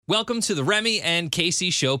Welcome to the Remy and Casey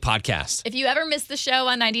Show podcast. If you ever miss the show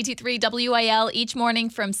on 92.3 WIL each morning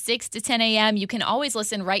from 6 to 10 a.m., you can always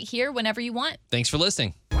listen right here whenever you want. Thanks for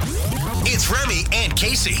listening. It's Remy and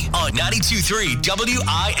Casey on 92.3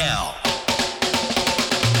 WIL.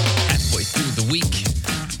 Halfway through the week.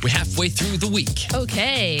 We're halfway through the week.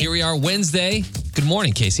 Okay. Here we are, Wednesday. Good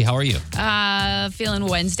morning, Casey. How are you? Feeling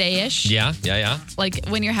Wednesday-ish. Yeah. Like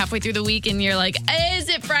when you're halfway through the week and you're like, is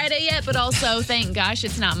it Friday yet? But also, thank gosh,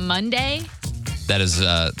 it's not Monday. That is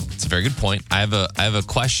it's a very good point. I have a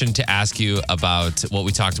question to ask you about what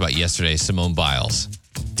we talked about yesterday, Simone Biles.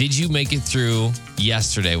 Did you make it through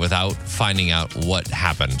yesterday without finding out what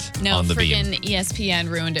happened on the beam? No, freaking ESPN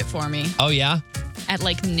ruined it for me. Oh, yeah? At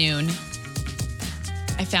like noon,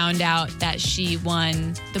 I found out that she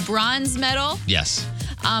won the bronze medal. Yes.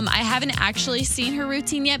 I haven't actually seen her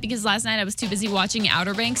routine yet because last night I was too busy watching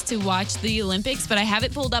Outer Banks to watch the Olympics, but I have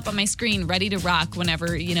it pulled up on my screen ready to rock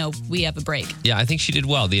whenever, we have a break. Yeah, I think she did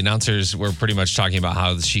well. The announcers were pretty much talking about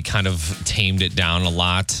how she kind of tamed it down a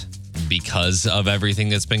lot because of everything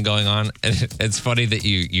that's been going on. And it's funny that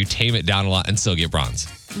you tame it down a lot and still get bronze.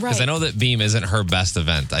 Right. Because I know that beam isn't her best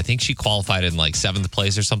event. I think she qualified in like 7th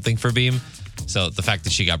place or something for beam. So the fact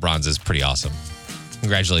that she got bronze is pretty awesome.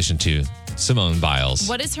 Congratulations to Simone Biles.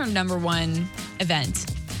 What is her number one event?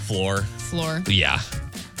 Floor. Yeah.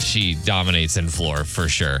 She dominates in floor for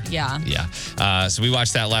sure. Yeah. So we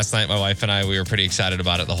watched that last night. My wife and I, we were pretty excited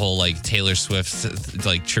about it. The whole like Taylor Swift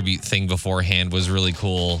like tribute thing beforehand was really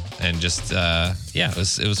cool. And just,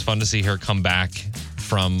 it was fun to see her come back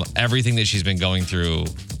from everything that she's been going through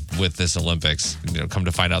with this Olympics. Come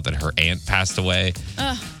to find out that her aunt passed away.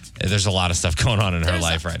 There's a lot of stuff going on in her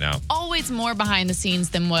life right now. Always more behind the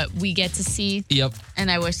scenes than what we get to see. Yep.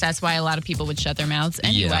 And I wish that's why a lot of people would shut their mouths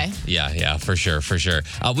anyway. Yeah, for sure.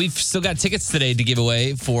 We've still got tickets today to give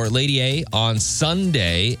away for Lady A on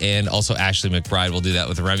Sunday, and also Ashley McBride will do that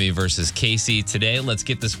with Remy versus Casey today. Let's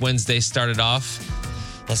get this Wednesday started off.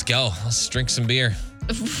 Let's go. Let's drink some beer.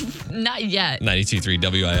 Not yet. 92.3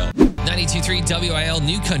 WIL. 92.3 WIL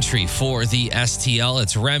New Country for the STL.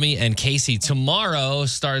 It's Remy and Casey. Tomorrow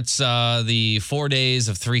starts the 4 days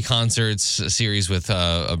of 3 concerts series with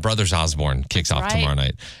Brothers Osborne. Kicks off tomorrow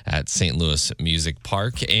night at St. Louis Music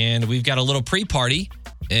Park. And we've got a little pre-party,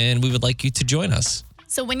 and we would like you to join us.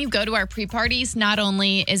 So when you go to our pre-parties, not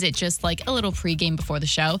only is it just like a little pre-game before the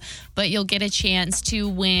show, but you'll get a chance to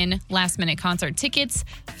win last-minute concert tickets,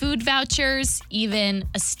 food vouchers, even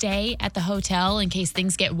a stay at the hotel in case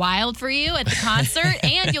things get wild for you at the concert,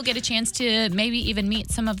 and you'll get a chance to maybe even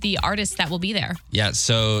meet some of the artists that will be there. Yeah,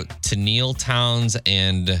 so Tenille Townes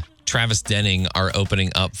and Travis Denning are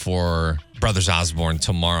opening up for Brothers Osborne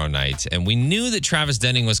tomorrow night. And we knew that Travis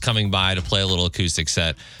Denning was coming by to play a little acoustic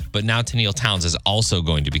set, but now Tenille Townes is also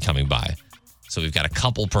going to be coming by. So we've got a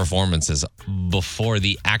couple performances before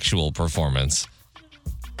the actual performance.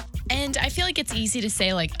 And I feel like it's easy to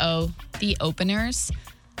say like, oh, the openers.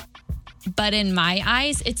 But in my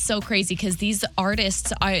eyes, it's so crazy because these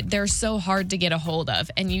artists, they're so hard to get a hold of.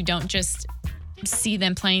 And you don't just see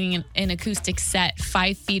them playing an acoustic set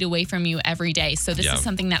 5 feet away from you every day. So this is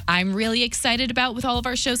something that I'm really excited about with all of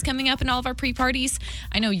our shows coming up and all of our pre-parties.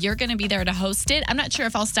 I know you're going to be there to host it. I'm not sure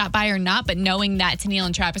if I'll stop by or not, but knowing that Tenille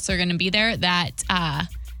and Travis are going to be there, that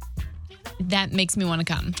makes me want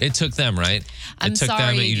to come. It took them, right? I'm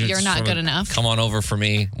sorry, you're not good enough. Come on over for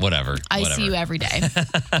me, whatever. I see you every day.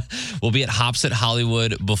 We'll be at Hops at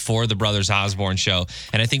Hollywood before the Brothers Osborne show.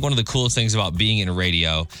 And I think one of the coolest things about being in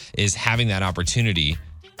radio is having that opportunity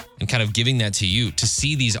and kind of giving that to you to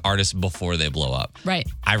see these artists before they blow up. Right.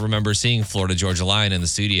 I remember seeing Florida Georgia Line in the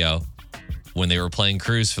studio when they were playing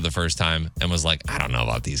Cruise for the first time and was like, I don't know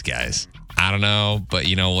about these guys. I don't know, but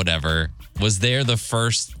whatever. Was there the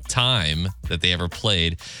first time that they ever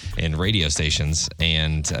played in radio stations,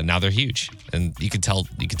 and now they're huge. And you could tell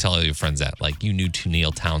all your friends that, like, you knew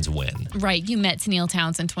Tenille Townes when. Right, you met Tenille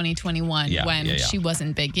Townes in 2021 when she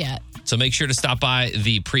wasn't big yet. So make sure to stop by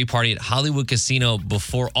the pre-party at Hollywood Casino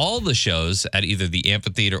before all the shows at either the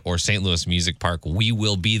Amphitheater or St. Louis Music Park. We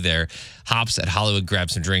will be there. Hops at Hollywood, grab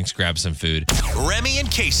some drinks, grab some food. Remy and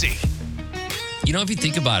Casey. If you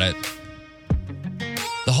think about it,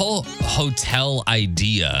 the whole hotel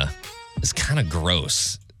idea is kind of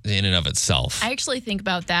gross in and of itself. I actually think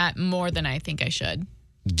about that more than I think I should.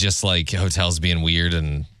 Just like hotels being weird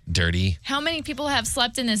and dirty. How many people have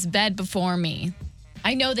slept in this bed before me?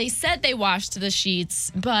 I know they said they washed the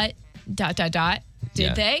sheets, but ...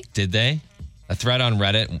 Did they? Did they? A thread on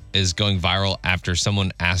Reddit is going viral after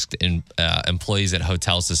someone asked employees at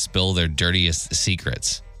hotels to spill their dirtiest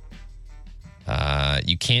secrets.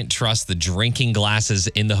 You can't trust the drinking glasses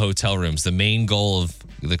in the hotel rooms. The main goal of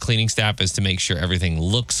the cleaning staff is to make sure everything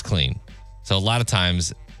looks clean. So a lot of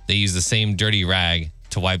times they use the same dirty rag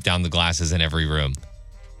to wipe down the glasses in every room.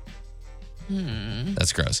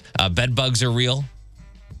 That's gross. Bed bugs are real.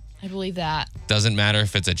 I believe that. Doesn't matter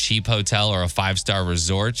if it's a cheap hotel or a 5-star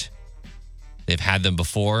resort. They've had them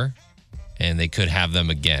before, and they could have them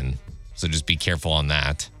again. So just be careful on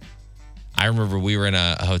that. I remember we were in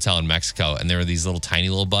a hotel in Mexico, and there were these little tiny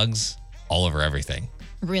little bugs all over everything.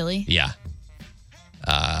 Really? Yeah.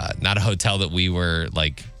 Not a hotel that we were,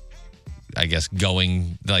 like, I guess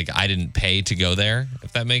going, like, I didn't pay to go there,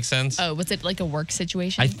 if that makes sense. Oh, was it like a work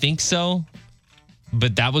situation? I think so.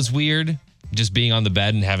 But that was weird. Just being on the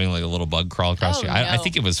bed and having like a little bug crawl across you. I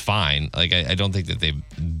think it was fine. Like, I don't think that they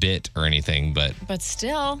bit or anything, but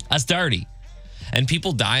still. that's dirty. And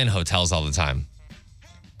people die in hotels all the time.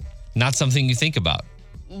 Not something you think about.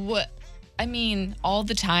 What? I mean, all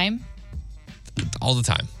the time? All the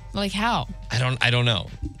time. Like how? I don't know.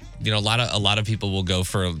 You know, a lot of people will go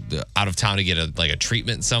for out of town to get a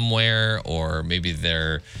treatment somewhere, or maybe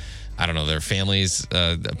their families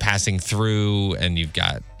passing through, and you've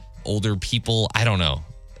got older people. I don't know.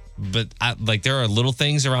 But there are little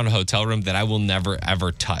things around a hotel room that I will never,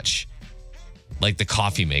 ever touch. Like the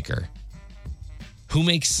coffee maker. Who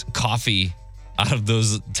makes coffee out of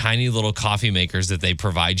those tiny little coffee makers that they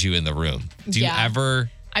provide you in the room? Do you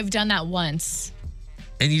ever? I've done that once.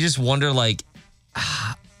 And you just wonder, like,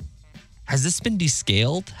 has this been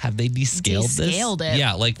descaled? Have they descaled this? Descaled it.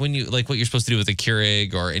 Yeah, like what you're supposed to do with a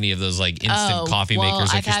Keurig or any of those like instant coffee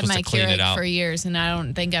makers. I've you're had supposed my to clean Keurig it out for years, and I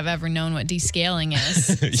don't think I've ever known what descaling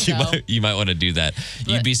is. you might want to do that.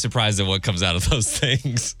 You'd be surprised at what comes out of those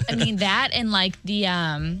things. I mean, that and like the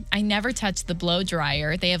I never touch the blow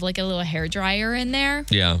dryer. They have like a little hair dryer in there.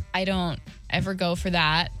 Yeah. I don't ever go for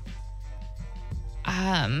that.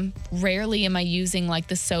 Rarely am I using like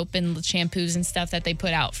the soap and the shampoos and stuff that they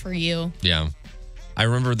put out for you. Yeah. I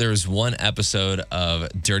remember there was one episode of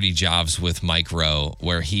Dirty Jobs with Mike Rowe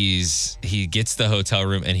where he gets the hotel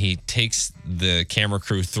room and he takes the camera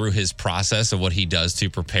crew through his process of what he does to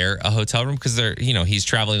prepare a hotel room, because he's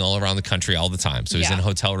traveling all around the country all the time. So he's in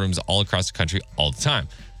hotel rooms all across the country all the time.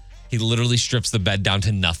 He literally strips the bed down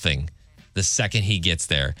to nothing the second he gets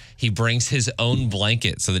there. He brings his own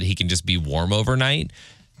blanket so that he can just be warm overnight.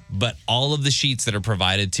 But all of the sheets that are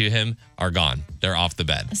provided to him are gone. They're off the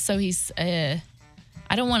bed. So he's I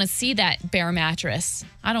don't want to see that bare mattress.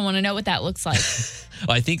 I don't want to know what that looks like.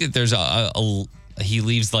 Well, I think that there's he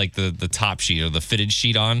leaves like the top sheet or the fitted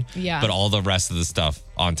sheet on, but all the rest of the stuff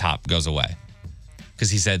on top goes away. Because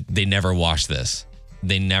he said they never wash this.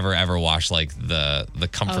 They never ever wash like the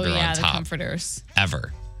comforter on top. The comforters.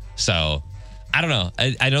 Ever. So I don't know.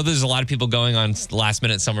 I know there's a lot of people going on last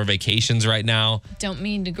minute summer vacations right now. Don't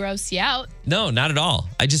mean to gross you out. No, not at all.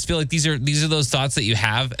 I just feel like these are those thoughts that you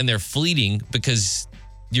have, and they're fleeting because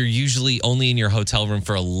you're usually only in your hotel room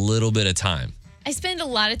for a little bit of time. I spend a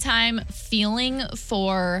lot of time feeling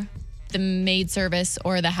for the maid service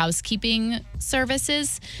or the housekeeping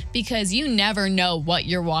services, because you never know what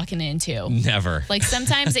you're walking into. Never. Like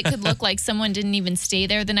sometimes it could look like someone didn't even stay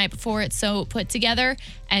there the night before, it's so put together.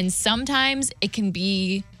 And sometimes it can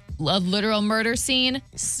be a literal murder scene.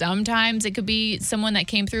 Sometimes it could be someone that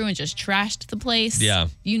came through and just trashed the place. Yeah.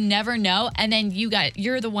 You never know. And then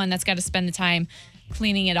you're the one that's got to spend the time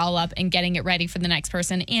cleaning it all up and getting it ready for the next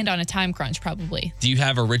person, and on a time crunch probably. Do you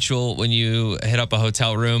have a ritual when you hit up a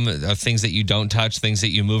hotel room of things that you don't touch, things that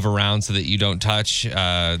you move around so that you don't touch?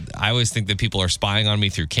 I always think that people are spying on me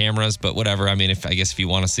through cameras, but whatever. I mean, I guess if you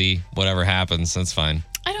want to see whatever happens, that's fine.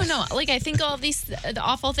 I don't know. Like, I think all of these the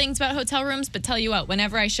awful things about hotel rooms, but tell you what,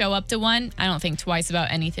 whenever I show up to one, I don't think twice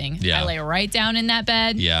about anything. Yeah. I lay right down in that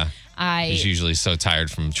bed. Yeah. I was usually so tired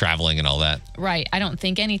from traveling and all that. Right. I don't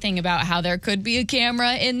think anything about how there could be a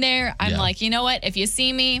camera in there. I'm like, you know what? If you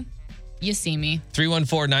see me, you see me.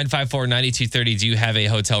 314-954-9230. Do you have a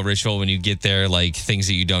hotel ritual when you get there, like things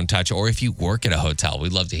that you don't touch? Or if you work at a hotel,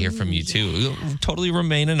 we'd love to hear from you too. We'll totally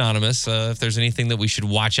remain anonymous. If there's anything that we should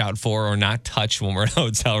watch out for or not touch when we're in a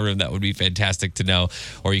hotel room, that would be fantastic to know.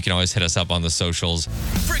 Or you can always hit us up on the socials.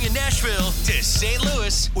 Bringing Nashville to St.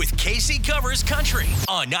 Louis with Casey Covers Country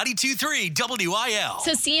on 92.3 WIL.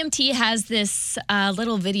 So CMT has this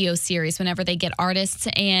little video series whenever they get artists,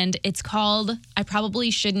 and it's called I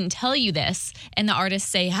Probably Shouldn't Tell You This. And the artists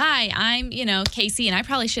say, hi, I'm, Casey, and I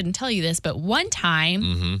probably shouldn't tell you this, but one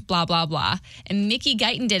time, blah, blah, blah. And Mickey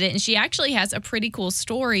Guyton did it, and she actually has a pretty cool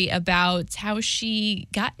story about how she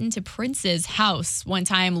got into Prince's house one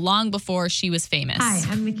time long before she was famous. Hi,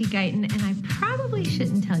 I'm Mickey Guyton, and I probably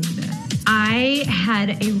shouldn't tell you this. I I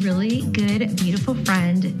had a really good, beautiful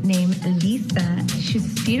friend named Lisa. She's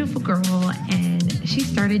a beautiful girl, and she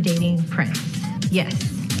started dating Prince. Yes,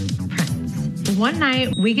 Prince. One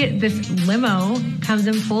night, we get this limo comes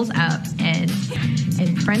and pulls up, and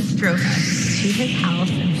Prince drove us to his house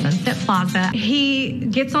in Sunset Plaza. He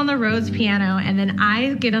gets on the Rhodes piano, and then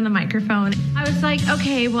I get on the microphone. I was like,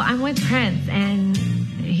 okay, well, I'm with Prince, and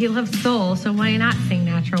he loves soul, so why not sing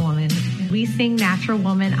Natural Woman? We sing Natural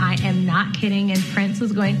Woman. I am not kidding. And Prince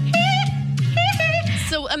was going,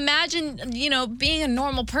 So imagine, being a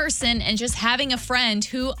normal person and just having a friend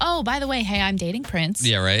who, oh, by the way, hey, I'm dating Prince.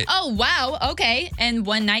 Yeah, right. Oh, wow. Okay. And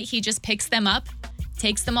one night he just picks them up,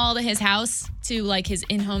 takes them all to his house, to like his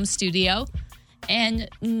in-home studio. And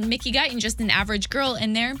Mickey Guyton, just an average girl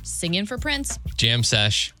in there singing for Prince. Jam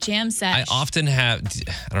sesh. I often have,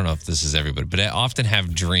 I don't know if this is everybody, but I often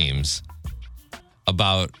have dreams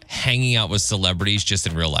about hanging out with celebrities just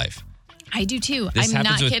in real life. I do too. This I'm not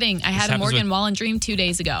happens with- kidding. I this had a happens Morgan with- Wallen dream 2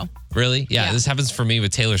 days ago. Really? Yeah, this happens for me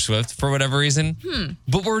with Taylor Swift for whatever reason.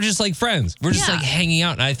 But we're just like friends. We're just Yeah. like hanging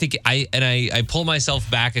out. And I think I pull myself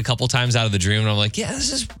back a couple times out of the dream and I'm like, yeah,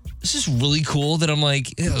 this is really cool that I'm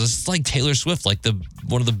like, this is like Taylor Swift, like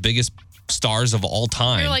one of the biggest stars of all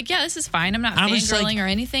time. You're like, yeah, this is fine. I'm not I was just, fangirling like, or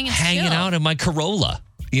anything. It's hanging chill. out in my Corolla.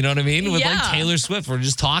 You know what I mean? With like Yeah. Taylor Swift. We're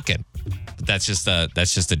just talking. But that's just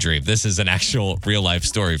a dream. This is an actual real life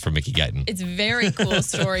story for Mickey Guyton. It's a very cool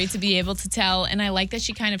story to be able to tell. And I like that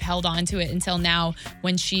she kind of held on to it until now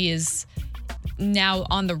when she is now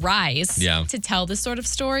on the rise to tell this sort of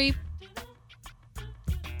story.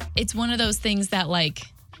 It's one of those things that like,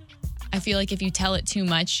 I feel like if you tell it too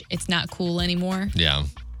much, it's not cool anymore. Yeah.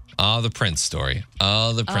 Oh, the Prince story.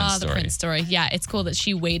 The Prince story. Yeah, it's cool that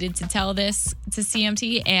she waited to tell this to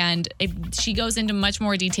CMT, and she goes into much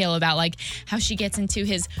more detail about like how she gets into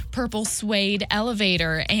his purple suede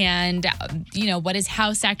elevator and what his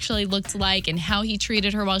house actually looked like and how he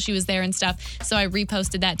treated her while she was there and stuff. So I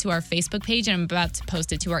reposted that to our Facebook page, and I'm about to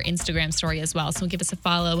post it to our Instagram story as well. So give us a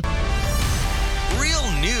follow.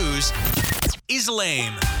 Real news is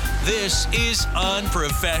lame. This is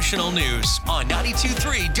Unprofessional News on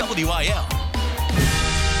 92.3 WIL.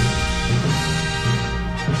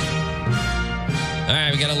 All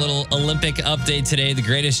right, we got a little Olympic update today. The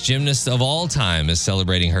greatest gymnast of all time is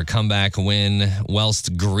celebrating her comeback win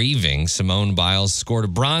whilst grieving. Simone Biles scored a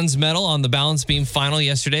bronze medal on the balance beam final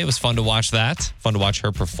yesterday. It was fun to watch that. Fun to watch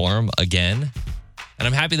her perform again. And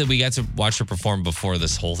I'm happy that we got to watch her perform before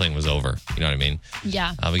this whole thing was over. You know what I mean?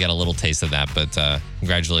 Yeah. We got a little taste of that, but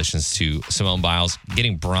congratulations to Simone Biles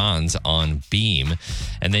getting bronze on beam.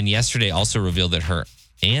 And then yesterday also revealed that her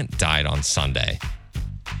aunt died on Sunday.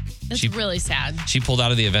 That's really sad. She pulled out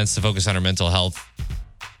of the events to focus on her mental health.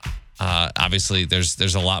 Obviously,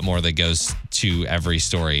 there's a lot more that goes to every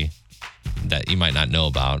story that you might not know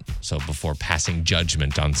about. So before passing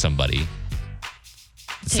judgment on somebody,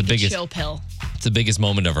 it's Take the biggest chill pill. It's the biggest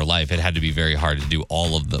moment of her life. It had to be very hard to do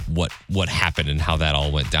all of the what happened and how that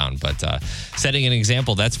all went down. But setting an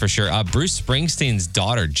example, that's for sure. Bruce Springsteen's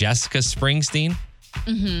daughter, Jessica Springsteen,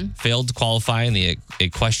 failed to qualify in the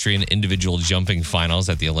equestrian individual jumping finals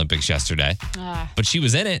at the Olympics yesterday. But she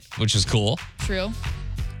was in it, which is cool. True.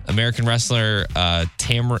 American wrestler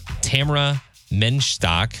Tamara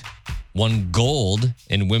Menstock won gold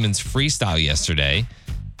in women's freestyle yesterday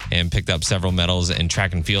and picked up several medals in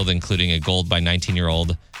track and field, including a gold by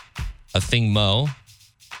 19-year-old Athing Mo.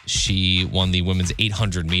 She won the women's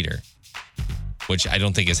 800 meter, which I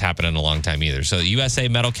don't think has happened in a long time either. So the USA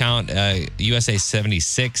medal count, USA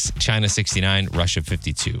 76, China 69, Russia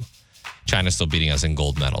 52. China's still beating us in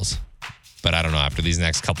gold medals. But I don't know, after these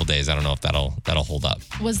next couple days, I don't know if that'll hold up.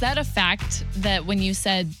 Was that a fact that when you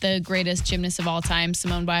said the greatest gymnast of all time,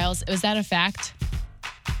 Simone Biles, was that a fact?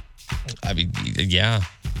 I mean, yeah.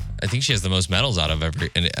 I think she has the most medals out of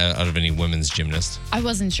any women's gymnast. I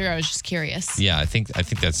wasn't sure. I was just curious. Yeah, I think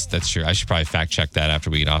that's true. I should probably fact check that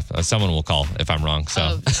after we get off. Someone will call if I'm wrong.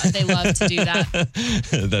 So they love to do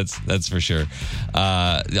that. that's for sure.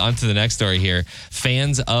 On to the next story here.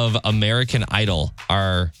 Fans of American Idol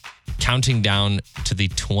are counting down to the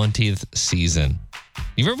 20th season.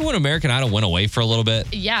 You remember when American Idol went away for a little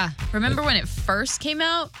bit? Yeah. Remember when it first came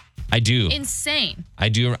out? I do. Insane. I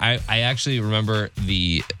do. I actually remember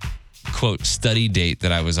the quote study date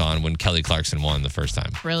that I was on when Kelly Clarkson won the first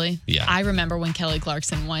time. Really? Yeah. I remember when Kelly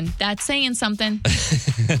Clarkson won. That's saying something.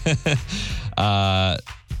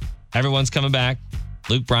 Everyone's coming back.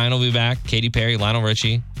 Luke Bryan will be back. Katy Perry, Lionel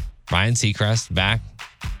Richie, Ryan Seacrest back.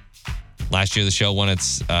 Last year, the show won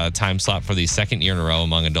its time slot for the second year in a row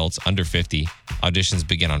among adults under 50. Auditions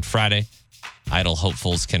begin on Friday. Idol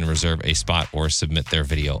hopefuls can reserve a spot or submit their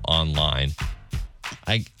video online.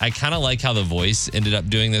 I kind of like how The Voice ended up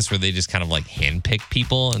doing this, where they just kind of like handpick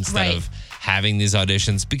people instead of having these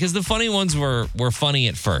auditions, because the funny ones were funny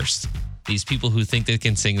at first. These people who think they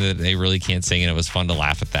can sing that they really can't sing, and it was fun to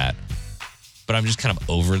laugh at that. But I'm just kind of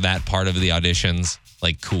over that part of the auditions.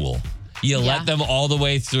 Like, cool. You let them all the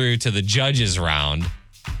way through to the judges round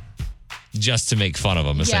just to make fun of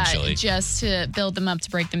them, essentially. Yeah, just to build them up, to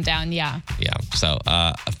break them down. Yeah. Yeah. So,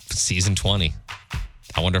 season 20.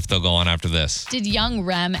 I wonder if they'll go on after this. Did young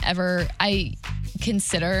Rem ever,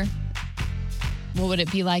 consider, what would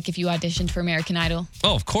it be like if you auditioned for American Idol?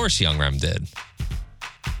 Oh, of course Young Rem did.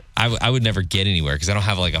 I would never get anywhere because I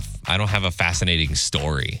don't have a fascinating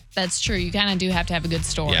story. That's true. You kind of do have to have a good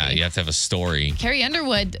story. Yeah, you have to have a story. Carrie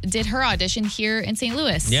Underwood did her audition here in St.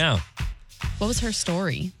 Louis. Yeah. What was her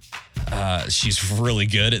story? She's really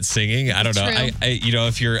good at singing. I don't know. I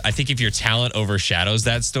think if your talent overshadows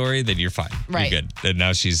that story, then you're fine. Right. You're good. And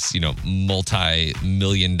now she's,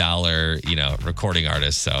 multi-million-dollar, recording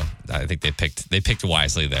artist. So I think they picked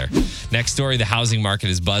wisely there. Next story, the housing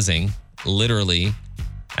market is buzzing, literally,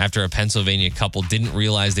 after a Pennsylvania couple didn't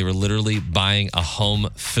realize they were literally buying a home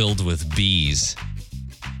filled with bees.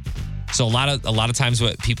 So a lot of times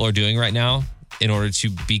what people are doing right now in order to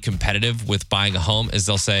be competitive with buying a home is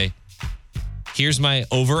they'll say, here's my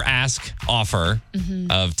over ask offer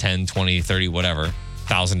of 10, 20, 30, whatever,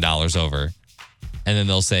 $1,000 over. And then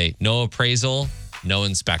they'll say, no appraisal, no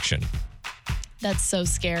inspection. That's so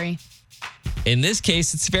scary. In this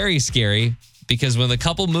case, it's very scary because when the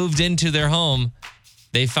couple moved into their home,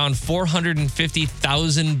 they found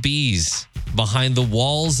 450,000 bees behind the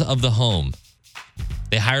walls of the home.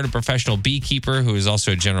 They hired a professional beekeeper who is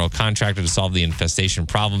also a general contractor to solve the infestation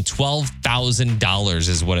problem. $12,000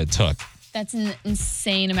 is what it took. That's an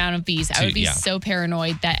insane amount of bees. I would be so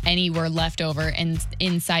paranoid that any were left over and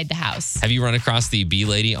inside the house. Have you run across the bee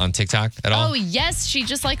lady on TikTok at all? Oh, yes. She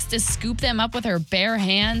just likes to scoop them up with her bare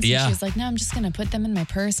hands. Yeah. And she's like, no, I'm just going to put them in my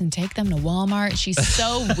purse and take them to Walmart. She's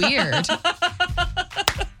so weird.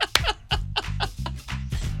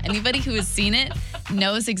 Anybody who has seen it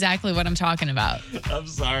knows exactly what I'm talking about. I'm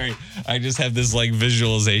sorry. I just have this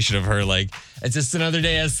visualization of her it's just another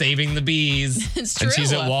day of saving the bees. It's true. And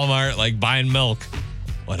she's at Walmart buying milk.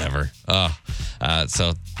 Whatever. So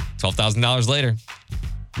 $12,000 later.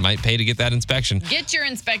 Might pay to get that inspection. Get your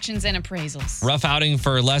inspections and appraisals. Rough outing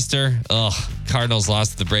for Leicester. Cardinals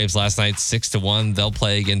lost to the Braves last night 6-1. They'll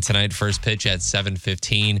play again tonight. First pitch at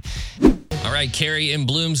 7:15. All right, Carrie in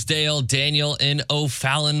Bloomsdale, Daniel in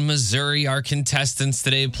O'Fallon, Missouri. Our contestants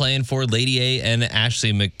today playing for Lady A and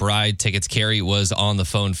Ashley McBride tickets. Carrie was on the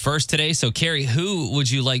phone first today. So, Carrie, who would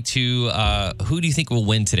you like to, who do you think will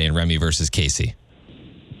win today in Remy versus Casey?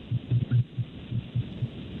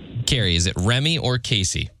 Carrie, is it Remy or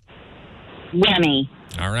Casey? Remy.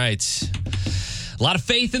 All right. A lot of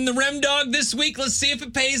faith in the Rem dog this week. Let's see if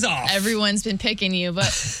it pays off. Everyone's been picking you,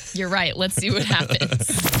 but you're right. Let's see what happens.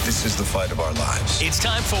 This is the fight of our lives. It's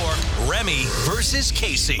time for Remy versus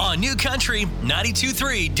Casey on New Country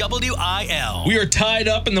 92.3 WIL. We are tied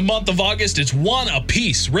up in the month of August. It's one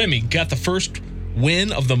apiece. Remy got the first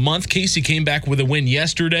win of the month. Casey came back with a win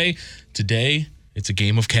yesterday. Today, it's a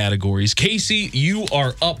game of categories. Casey, you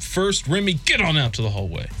are up first. Remy, get on out to the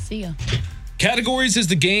hallway. See ya. Categories is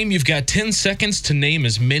the game. You've got 10 seconds to name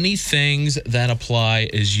as many things that apply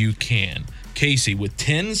as you can. Casey, with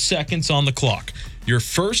 10 seconds on the clock, your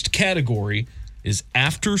first category is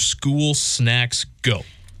after school snacks. Go.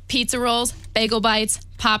 Pizza rolls, bagel bites,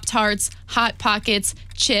 Pop-Tarts, Hot Pockets,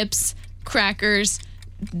 chips, crackers,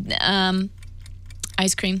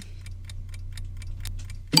 ice cream.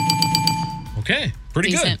 Okay,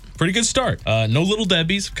 pretty Decent. good. Pretty good start. No Little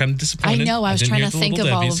Debbie's. Kind of disappointed. I know. I was didn't trying hear to the think of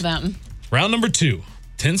Little all Debbie's. of them. Round number 2.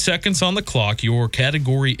 10 seconds on the clock. Your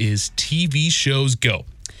category is TV shows. Go.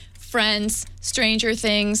 Friends, Stranger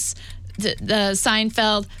Things, the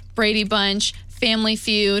Seinfeld, Brady Bunch, Family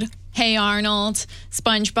Feud, Hey Arnold,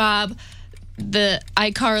 SpongeBob, the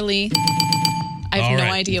iCarly. I have All no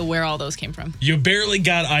right. idea where all those came from. You barely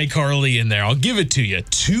got iCarly in there. I'll give it to you.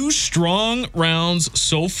 2 strong rounds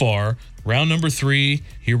so far. Round number 3.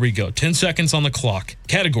 Here we go. 10 seconds on the clock.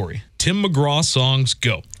 Category. Tim McGraw songs.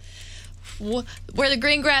 Go. Where the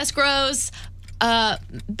green grass grows,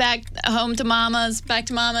 back home to mama's, back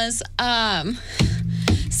to mama's,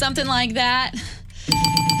 something like that.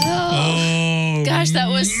 Oh, Gosh, that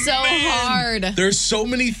was so man. hard. There's so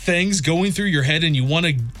many things going through your head and you want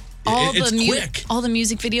to... It's quick. All the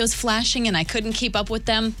music videos flashing, and I couldn't keep up with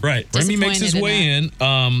them. Right. Remy makes his Disappointed way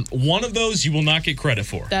in. One of those you will not get credit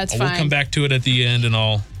for. That's We'll fine. come back to it at the end, and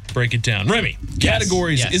I'll break it down. Remy,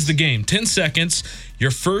 categories Yes. is the game. 10 seconds.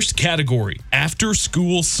 Your first category, after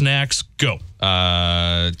school snacks, go.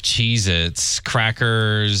 Cheez-Its,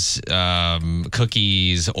 crackers,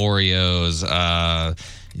 cookies, Oreos,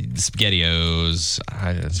 SpaghettiOs.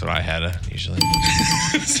 That's what I had usually.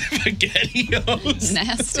 SpaghettiOs.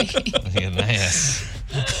 Nasty. Yeah, nice.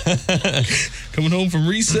 Coming home from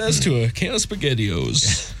recess to a can of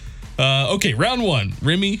SpaghettiOs. Okay, round one.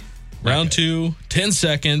 Remy, round two, 10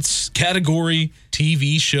 seconds. Category,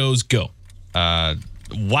 TV shows, go.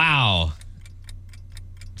 Wow.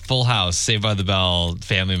 Full House, Saved by the Bell,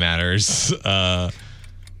 Family Matters,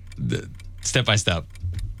 Step by Step.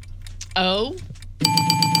 Oh,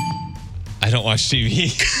 I don't watch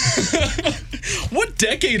TV. What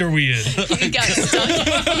decade are we in? he got stuck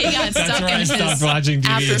where I in stopped his watching TV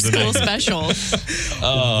after as a school kid. special.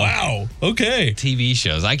 Wow. Okay. TV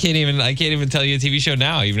shows. I can't even tell you a TV show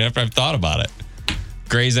now, even after I've thought about it.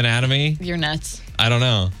 Grey's Anatomy. You're nuts. I don't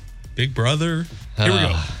know. Big Brother. Here we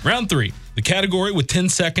go. Round three. The category with 10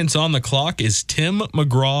 seconds on the clock is Tim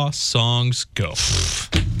McGraw songs, go.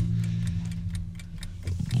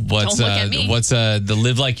 What's Don't look at me. the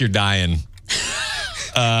Live Like You're Dying?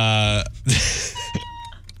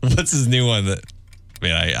 What's his new one that?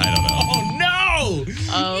 Man, I don't know. Oh, no.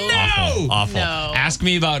 Oh, Awful. No. Ask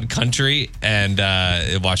me about country and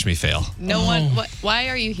watch me fail. no one. Why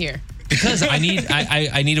are you here? Because I need a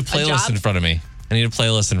playlist job? in front of me. I need a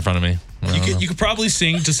playlist in front of me. You could probably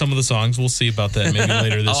sing to some of the songs. We'll see about that maybe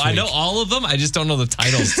later this week. I know all of them. I just don't know the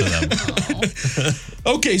titles to them.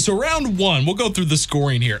 Okay, so round one, we'll go through the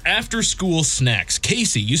scoring here. After school snacks.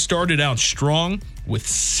 Casey, you started out strong with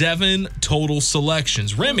 7 total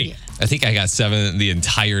selections. Remy, I think I got 7 the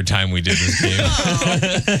entire time we did this game.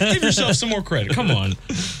 give yourself some more credit. Come on.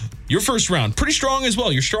 Your first round, pretty strong as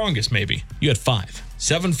well. Your strongest, maybe. You had 5.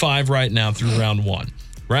 7-5 right now through round one.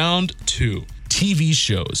 Round two, TV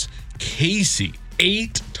shows. Casey,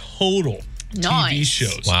 8 total TV Nice.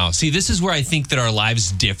 shows. Wow. See, this is where I think that our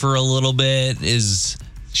lives differ a little bit.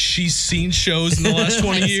 She's seen shows in the last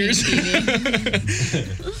 20 years.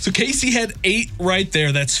 So Casey had 8 right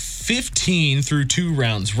there. That's 15 through 2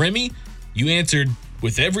 rounds. Remy, you answered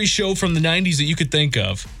with every show from the 90s that you could think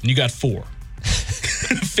of, and you got 4.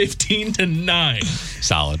 15-9.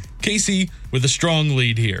 Solid. Casey with a strong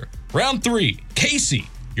lead here. Round 3, Casey,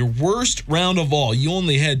 your worst round of all. You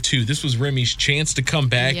only had 2. This was Remy's chance to come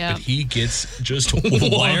back, Yep. but he gets just 1.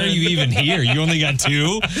 Why are you even here? You only got 2?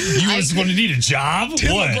 You just want to need a job?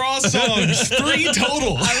 Tim What? McGraw songs, 3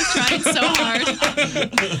 total. I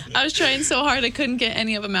was trying so hard. I couldn't get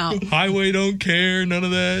any of them out. Highway Don't Care, none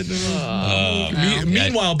of that.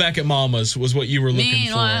 Meanwhile, back at Mama's was what you were looking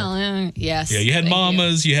Meanwhile, yes. for. Yeah, you had thank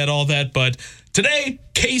Mama's, you had all that, but today,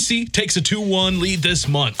 Casey takes a 2-1 lead this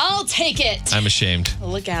month. I'll take it. I'm ashamed.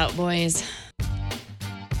 Look out, boys.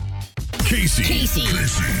 Casey.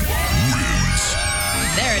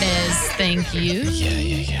 There it is. Thank you.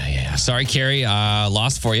 Yeah. Sorry, Carrie.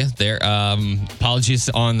 Lost for you there. Apologies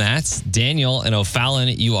on that. Daniel and O'Fallon,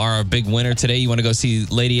 you are a big winner today. You want to go see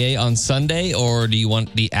Lady A on Sunday, or do you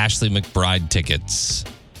want the Ashley McBride tickets?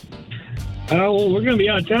 Well, we're going to be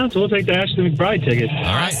out of town, so we'll take the Ashley McBride ticket. All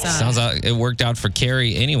right. Awesome. Sounds like it worked out for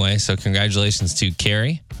Carrie anyway, so congratulations to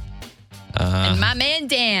Carrie. And my man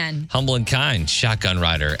Dan. Humble and kind, shotgun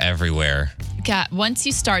rider everywhere. God, once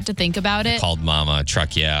you start to think about it, Called Mama,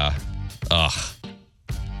 truck, yeah. Ugh.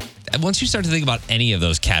 Once you start to think about any of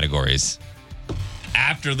those categories,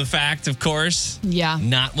 after the fact, of course, yeah,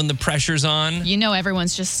 not when the pressure's on. you know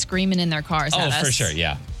everyone's just screaming in their cars at Oh, us. for sure,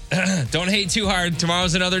 yeah. Don't hate too hard.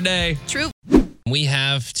 Tomorrow's another day. True. We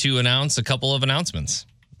have to announce a couple of announcements.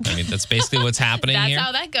 I mean, that's basically what's happening That's here.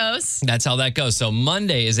 how that goes. That's how that goes. So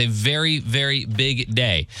Monday is a very, very big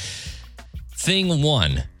day. Thing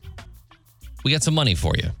 1, we got some money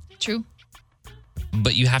for you, True.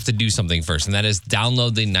 but you have to do something first, and that is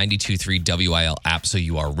download the 92.3 WIL app so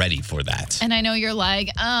you are ready for that. And I know you're like,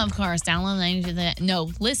 oh, of course, download 92.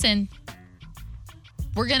 No, listen.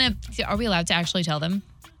 Are we allowed to actually tell them?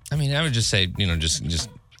 I mean, I would just say, just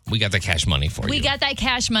we got the cash money for you. We got that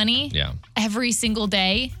cash money Yeah. every single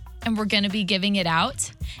day, and we're going to be giving it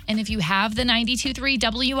out. And if you have the 92.3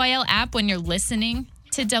 WIL app when you're listening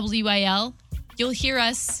to WIL, you'll hear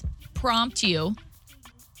us prompt you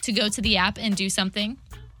to go to the app and do something,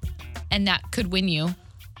 and that could win you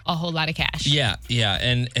a whole lot of cash. Yeah,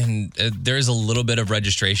 and there's a little bit of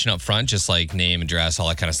registration up front, just like name, address, all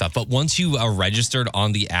that kind of stuff. But once you are registered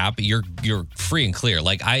on the app, you're free and clear.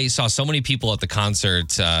 Like I saw so many people at the concert.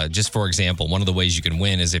 Just for example, one of the ways you can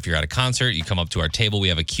win is if you're at a concert, you come up to our table, we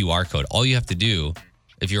have a QR code. All you have to do,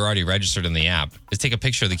 if you're already registered in the app, is take a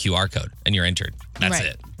picture of the QR code and you're entered. That's Right.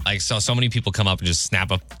 it. I saw so many people come up and just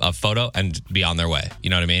snap a photo and be on their way. You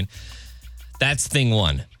know what I mean? That's thing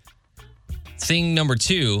one. Thing number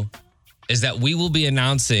two is that we will be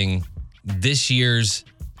announcing this year's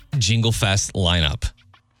Jingle Fest lineup.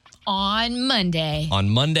 On Monday. On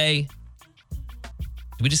Monday.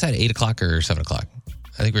 Did we decide 8 o'clock or 7 o'clock?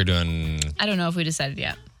 I think we're doing... I don't know if we decided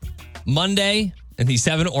yet. Monday in the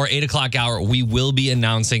 7 or 8 o'clock hour, we will be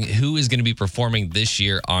announcing who is going to be performing this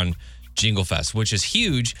year on Jingle Fest, which is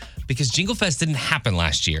huge because Jingle Fest didn't happen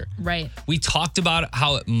last year. Right. We talked about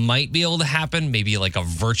how it might be able to happen, maybe like a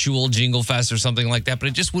virtual Jingle Fest or something like that, but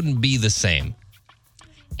it just wouldn't be the same.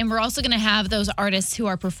 And we're also going to have those artists who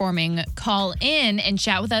are performing call in and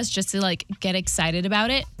chat with us just to like get excited about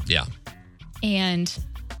it Yeah. and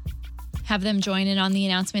have them join in on the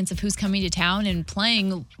announcements of who's coming to town and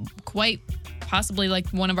playing quite possibly like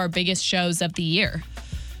one of our biggest shows of the year.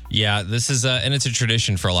 Yeah, this is, and it's a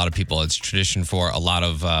tradition for a lot of people. It's a tradition for a lot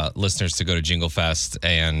of listeners to go to Jingle Fest,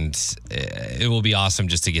 and it will be awesome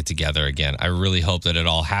just to get together again. I really hope that it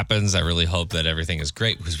all happens. I really hope that everything is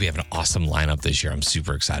great because we have an awesome lineup this year. I'm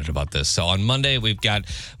super excited about this. So on Monday, we've got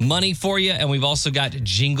money for you, and we've also got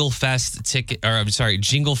Jingle Fest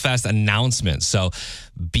Jingle Fest announcements. So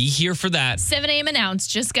be here for that. 7 a.m.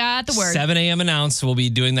 announced. Just got the word. 7 a.m. announced. We'll be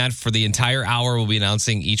doing that for the entire hour. We'll be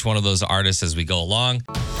announcing each one of those artists as we go along.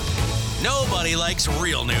 Nobody likes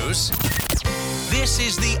real news. This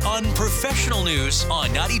is the unprofessional news on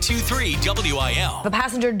 92.3 WIL. The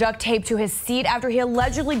passenger duct taped to his seat after he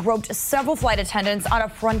allegedly groped several flight attendants on a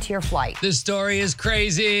Frontier flight. This story is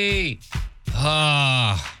crazy.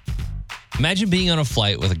 Imagine being on a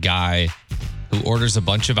flight with a guy who orders a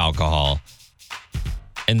bunch of alcohol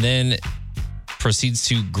and then proceeds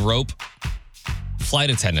to grope flight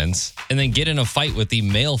attendants and then get in a fight with the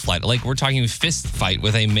male flight. Like we're talking fist fight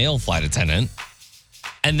with a male flight attendant.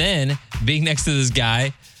 And then being next to this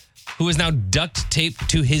guy who is now duct taped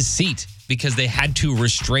to his seat because they had to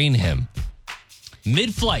restrain him.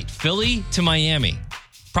 Mid-flight, Philly to Miami.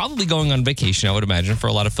 Probably going on vacation, I would imagine, for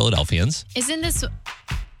a lot of Philadelphians. Isn't this...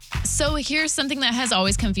 So here's something that has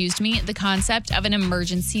always confused me, the concept of an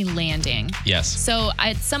emergency landing. Yes. So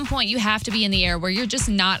at some point you have to be in the air where you're just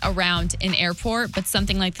not around an airport, but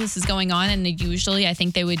something like this is going on. And usually I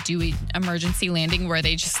think they would do an emergency landing where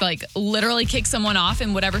they just like literally kick someone off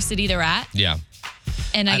in whatever city they're at. Yeah.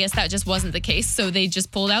 And I guess that just wasn't the case. So they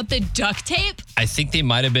just pulled out the duct tape. I think they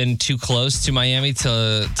might have been too close to Miami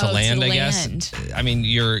to land, I guess. I mean,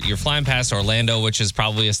 you're flying past Orlando, which is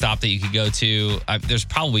probably a stop that you could go to. There's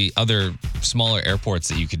probably other smaller airports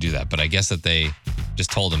that you could do that, but I guess that they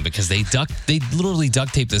just told him because they literally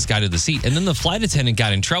duct taped this guy to the seat. And then the flight attendant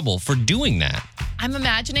got in trouble for doing that. I'm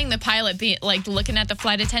imagining the pilot being like looking at the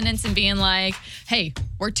flight attendants and being like, hey,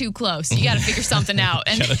 we're too close. You got to figure something out.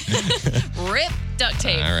 And rip duct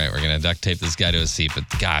tape. All right, we're going to duct tape this guy to his seat. But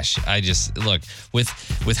gosh, I just, look,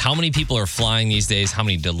 with how many people are flying these days, how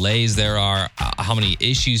many delays there are, how many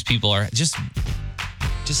issues people are, just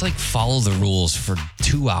like follow the rules for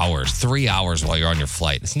 2 hours, 3 hours while you're on your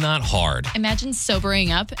flight. It's not hard. Imagine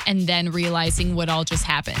sobering up and then realizing what all just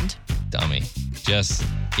happened. Dummy. Just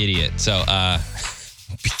idiot. So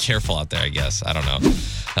be careful out there, I guess. I don't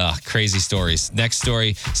know. Crazy stories. Next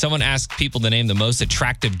story. Someone asked people to name the most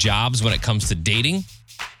attractive jobs when it comes to dating.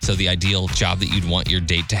 So the ideal job that you'd want your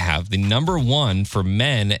date to have. The number one for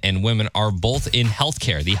men and women are both in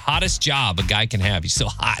healthcare. The hottest job a guy can have. He's so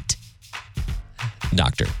hot.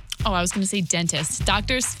 Doctor. Oh, I was going to say dentist.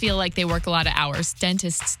 Doctors feel like they work a lot of hours.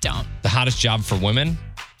 Dentists don't. The hottest job for women?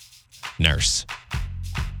 Nurse.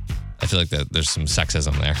 I feel like there's some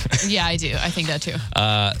sexism there. Yeah, I do. I think that too.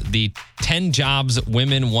 The 10 jobs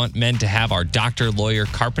women want men to have are doctor, lawyer,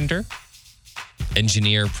 carpenter,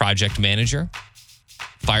 engineer, project manager,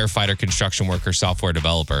 firefighter, construction worker, software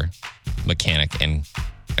developer, mechanic, and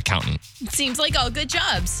accountant. Seems like all good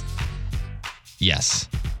jobs. Yes.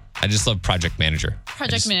 I just love project manager.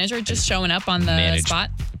 Project manager just showing up on the spot.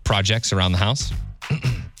 Projects around the house.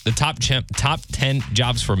 The top 10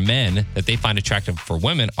 jobs for men that they find attractive for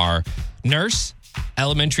women are nurse,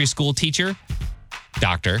 elementary school teacher,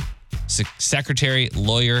 doctor, secretary,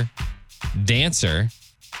 lawyer, dancer.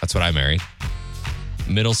 That's what I married.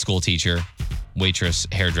 Middle school teacher, waitress,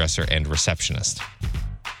 hairdresser, and receptionist.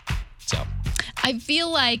 So I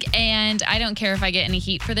feel like, and I don't care if I get any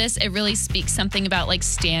heat for this, it really speaks something about like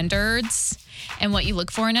standards and what you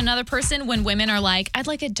look for in another person when women are like, I'd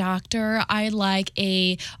like a doctor, I'd like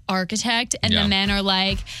a architect, and the men are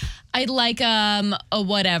like, I'd like a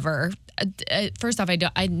whatever. First off,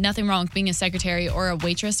 I nothing wrong with being a secretary or a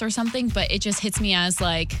waitress or something, but it just hits me as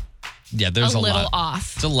like there's a little lot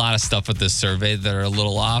off. There's a lot of stuff with this survey that are a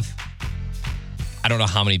little off. I don't know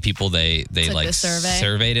how many people they Took like the survey.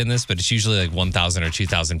 surveyed in this, but it's usually like 1,000 or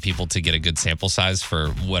 2,000 people to get a good sample size for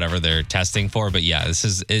whatever they're testing for. But yeah,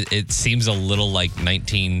 it seems a little like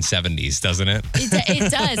 1970s, doesn't it?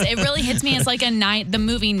 It does. It really hits me as like the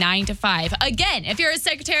movie 9 to 5. Again, if you're a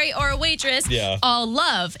secretary or a waitress, all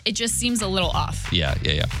love. It just seems a little off. Yeah,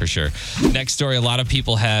 for sure. Next story, a lot of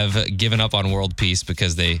people have given up on world peace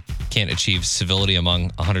because they can't achieve civility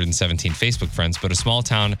among 117 Facebook friends, but a small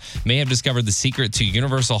town may have discovered the secret to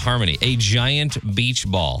universal harmony, a giant beach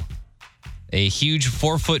ball. A huge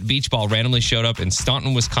 4-foot beach ball randomly showed up in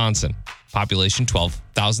Staunton, Wisconsin. Population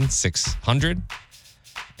 12,600.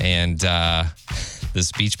 And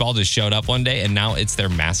this beach ball just showed up one day, and now it's their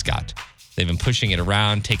mascot. They've been pushing it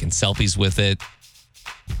around, taking selfies with it.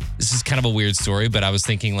 This is kind of a weird story, but I was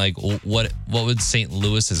thinking, like, what would St.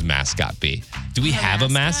 Louis's mascot be? Do we have a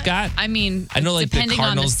mascot? I mean, I know, like, depending the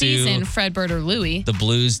Cardinals on the season, do. Fredbird or Louie. The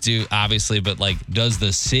Blues do, obviously, but, like, does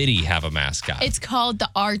the city have a mascot? It's called the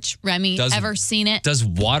Arch, Remy. Ever seen it? Does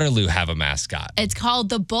Waterloo have a mascot? It's called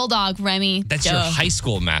the Bulldog, Remy. That's your high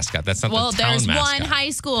school mascot. That's not the town there's mascot. one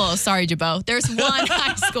high school. Sorry, Jabot. There's one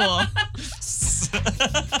high school.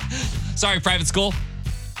 Sorry, private school.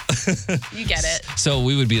 You get it. So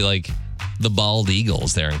we would be like the bald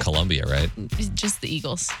eagles there in Columbia, right? Just the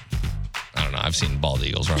Eagles. I don't know. I've seen bald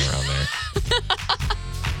eagles run around there.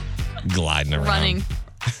 Gliding around. Running.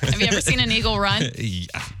 Have you ever seen an eagle run?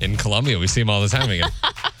 In Columbia, we see them all the time.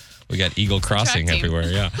 We got Eagle Crossing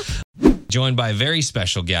everywhere, yeah. Joined by very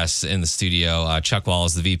special guests in the studio, Chuck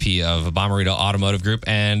Wallace, the VP of Bommarito Automotive Group,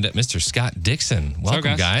 and Mr. Scott Dixon.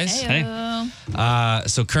 Welcome, guys. Hey.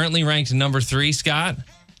 So currently ranked number 3, Scott.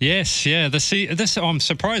 Yes, yeah. I'm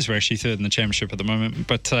surprised we're actually third in the championship at the moment.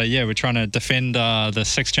 But we're trying to defend the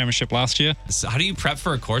 6th championship last year. So how do you prep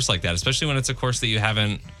for a course like that, especially when it's a course that you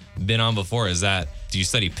haven't been on before? Do you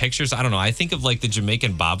study pictures? I don't know. I think of like the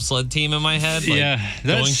Jamaican bobsled team in my head. Like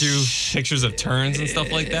going through pictures of turns and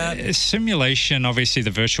stuff like that. Simulation, obviously the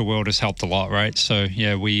virtual world has helped a lot, right? So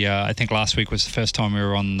yeah, I think last week was the first time we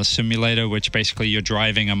were on the simulator, which basically you're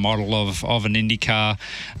driving a model of an Indy car.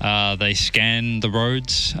 They scan the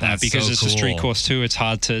roads because it's a street course too. It's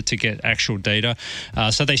hard to get actual data.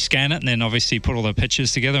 So they scan it and then obviously put all the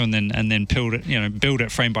pictures together and then build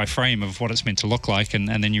it frame by frame of what it's meant to look like, and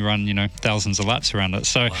then you run thousands of laps around it.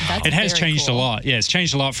 So it has changed a lot. Yeah, it's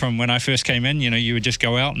changed a lot from when I first came in. You would just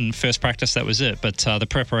go out and first practice, that was it. But the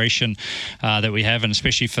preparation that we have, and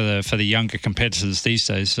especially for the younger competitors these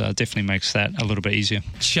days, definitely makes that a little bit easier.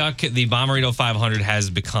 Chuck, the Bommarito 500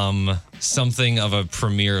 has become something of a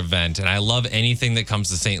premier event, and I love anything that comes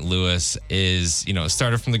to St. Louis is, it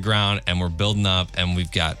started from the ground and we're building up, and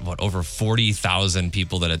we've got over 40,000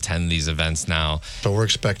 people that attend these events now. So we're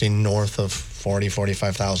expecting north of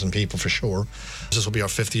 45,000 people for sure. This will be our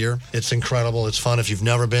 5th year. It's incredible. It's fun. If you've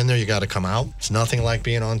never been there, you got to come out. It's nothing like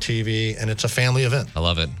being on TV, and it's a family event. I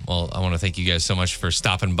love it. Well, I want to thank you guys so much for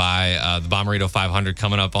stopping by. The Bommarito 500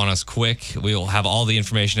 coming up on us quick. We will have all the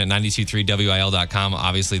information at 923wil.com.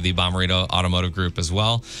 Obviously, the Bommarito Automotive Group as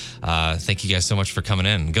well. Thank you guys so much for coming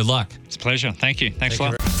in. Good luck. It's a pleasure. Thank you. Thanks a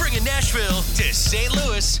lot. Bringing Nashville to St.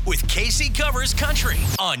 Louis with Casey Covers Country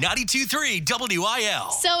on 92.3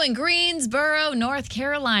 WIL. So in Greensboro, North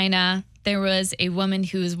Carolina, there was a woman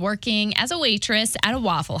who was working as a waitress at a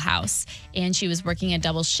Waffle House, and she was working a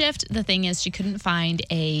double shift. The thing is, she couldn't find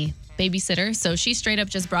a babysitter, so she straight up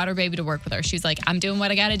just brought her baby to work with her. She was like, I'm doing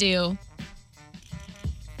what I got to do.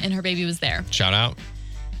 And her baby was there. Shout out.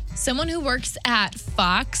 Someone who works at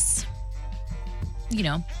Fox,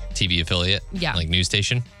 TV affiliate. Yeah. Like news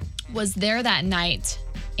station. Was there that night,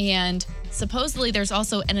 and supposedly there's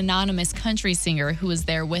also an anonymous country singer who was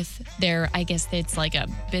there with I guess it's like a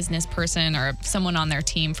business person or someone on their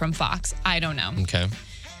team from Fox. I don't know. Okay.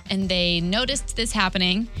 And they noticed this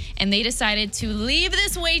happening, and they decided to leave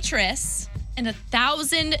this waitress an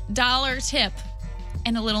 $1,000 tip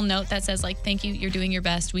and a little note that says, like, thank you, you're doing your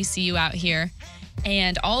best. We see you out here.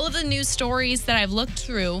 And all of the news stories that I've looked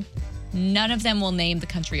through, none of them will name the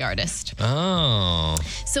country artist. Oh.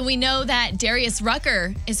 So we know that Darius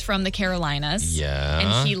Rucker is from the Carolinas. Yeah.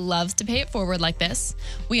 And he loves to pay it forward like this.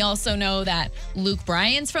 We also know that Luke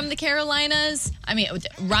Bryan's from the Carolinas.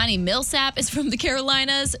 Ronnie Millsap is from the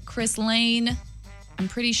Carolinas. Chris Lane. I'm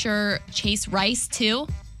pretty sure Chase Rice, too.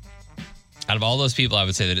 Out of all those people, I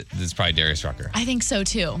would say that it's probably Darius Rucker. I think so,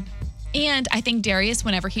 too. And I think Darius,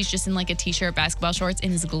 whenever he's just in like a t-shirt, basketball shorts,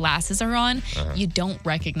 and his glasses are on, you don't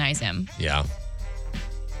recognize him. Yeah.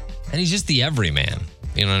 And he's just the everyman.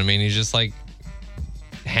 You know what I mean? He's just like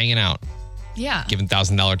hanging out. Yeah. Giving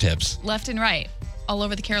 $1,000 tips. Left and right. all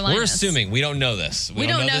over the Carolinas. We're assuming. We don't know this. We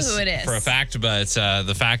don't know this who it is for a fact, but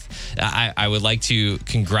the fact, I would like to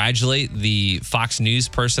congratulate the Fox News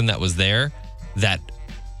person that was there that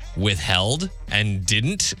withheld and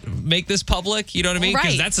didn't make this public. You know what I mean?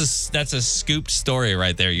 Because Right. that's a scooped story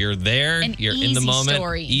right there. You're there. You're in the easy moment.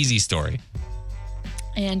 story. Easy story.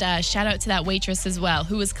 And shout out to that waitress as well,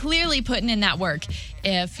 who was clearly putting in that work.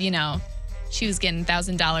 If, she was getting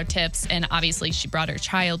 $1,000 tips, and obviously she brought her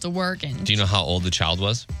child to work. And Do you know how old the child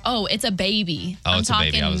was? Oh, it's a baby. Oh, I'm it's a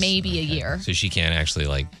baby. talking maybe a year. So she can't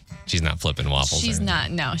actually she's not flipping waffles. She's or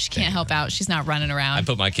not. No, she can't help out. She's not running around. I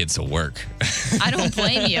put my kids to work. I don't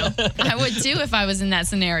blame you. I would too if I was in that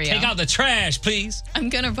scenario. Take out the trash, please. I'm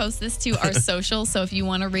gonna post this to our social, so if you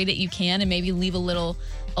want to read it, you can, and maybe leave a little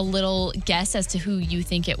guess as to who you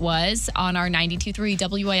think it was on our 92.3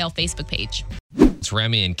 WIL Facebook page. It's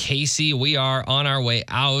Remy and Casey. We are on our way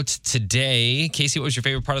out today. Casey, what was your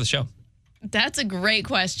favorite part of the show? That's a great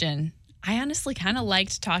question. I honestly kind of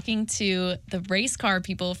liked talking to the race car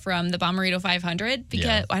people from the Bommarito 500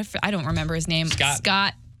 because I don't remember his name.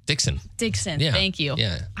 Scott Dixon. Yeah. Thank you.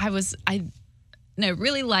 Yeah. I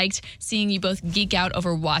really liked seeing you both geek out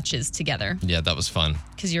over watches together. Yeah, that was fun.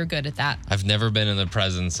 Because you're good at that. I've never been in the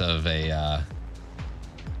presence of a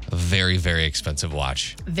very, very expensive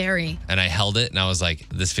watch. Very. And I held it and I was like,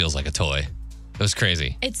 this feels like a toy. It was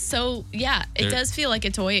crazy. It's so, it does feel like a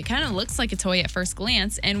toy. It kind of looks like a toy at first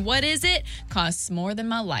glance. And what is it? Costs more than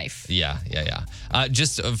my life. Yeah.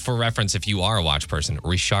 Just for reference, if you are a watch person,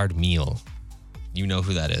 Richard Mille. You know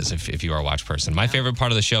who that is if you are a watch person. My favorite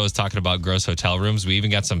part of the show is talking about gross hotel rooms. We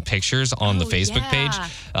even got some pictures on the Facebook page,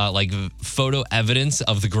 like photo evidence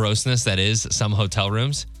of the grossness that is some hotel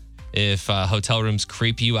rooms. If hotel rooms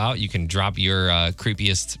creep you out, you can drop your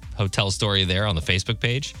creepiest hotel story there on the Facebook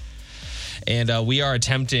page. And we are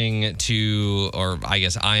attempting to, or I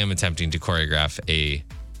guess I am attempting to choreograph a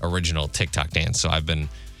original TikTok dance. So I've been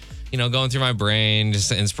going through my brain,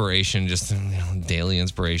 just inspiration, just daily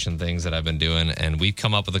inspiration things that I've been doing. And we've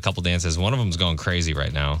come up with a couple dances. One of them's going crazy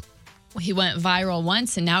right now. Well, he went viral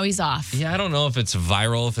once and now he's off. Yeah, I don't know if it's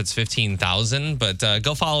viral, if it's 15,000, but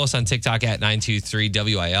go follow us on TikTok at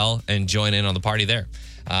 923WIL and join in on the party there.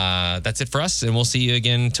 That's it for us, and we'll see you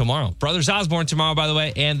again tomorrow. Brothers Osborne tomorrow, by the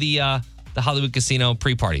way, and the Hollywood Casino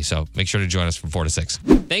pre-party. So make sure to join us from 4 to 6.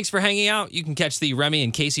 Thanks for hanging out. You can catch the Remy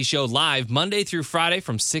and Casey show live Monday through Friday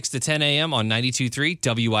from 6 to 10 a.m. on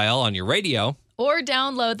 92.3 WIL on your radio. Or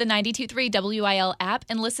download the 92.3 WIL app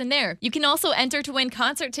and listen there. You can also enter to win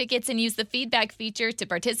concert tickets and use the feedback feature to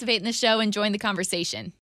participate in the show and join the conversation.